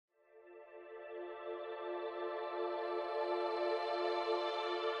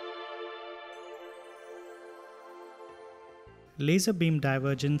Laser beam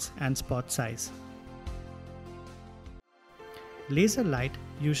divergence and spot size. Laser light,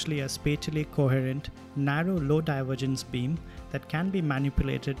 usually a spatially coherent, narrow low-divergence beam that can be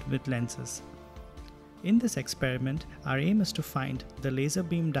manipulated with lenses. In this experiment, our aim is to find the laser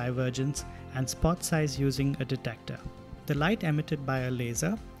beam divergence and spot size using a detector. The light emitted by a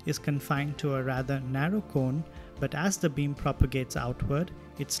laser is confined to a rather narrow cone, but as the beam propagates outward,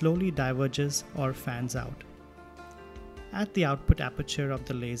 it slowly diverges or fans out. At the output aperture of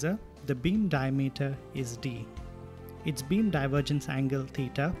the laser, the beam diameter is d. Its beam divergence angle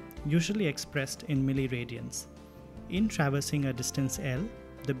theta, usually expressed in milliradians. In traversing a distance L,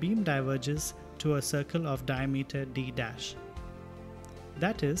 the beam diverges to a circle of diameter d'.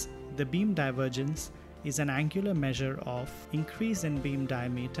 That is, the beam divergence is an angular measure of increase in beam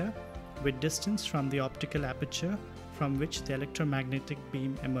diameter with distance from the optical aperture from which the electromagnetic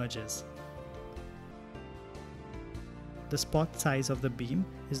beam emerges. The spot size of the beam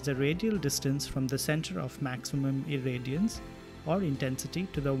is the radial distance from the center of maximum irradiance or intensity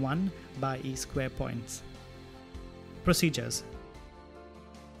to the 1/e² points. Procedures.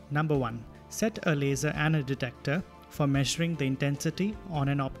 Number 1. Set a laser and a detector for measuring the intensity on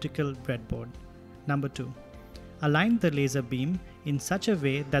an optical breadboard. Number 2. Align the laser beam in such a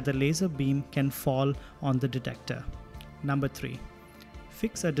way that the laser beam can fall on the detector. Number 3.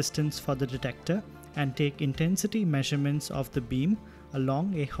 Fix a distance for the detector and take intensity measurements of the beam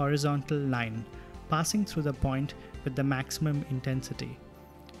along a horizontal line, passing through the point with the maximum intensity.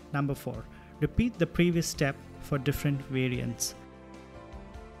 Number 4. Repeat the previous step for different variants.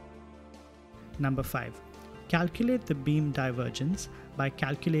 Number 5. Calculate the beam divergence by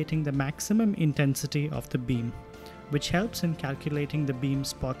calculating the maximum intensity of the beam, which helps in calculating the beam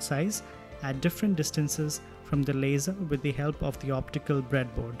spot size at different distances from the laser with the help of the optical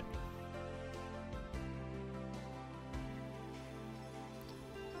breadboard.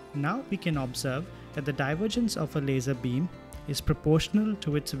 Now we can observe that the divergence of a laser beam is proportional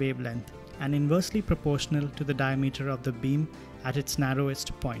to its wavelength and inversely proportional to the diameter of the beam at its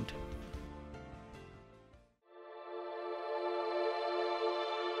narrowest point.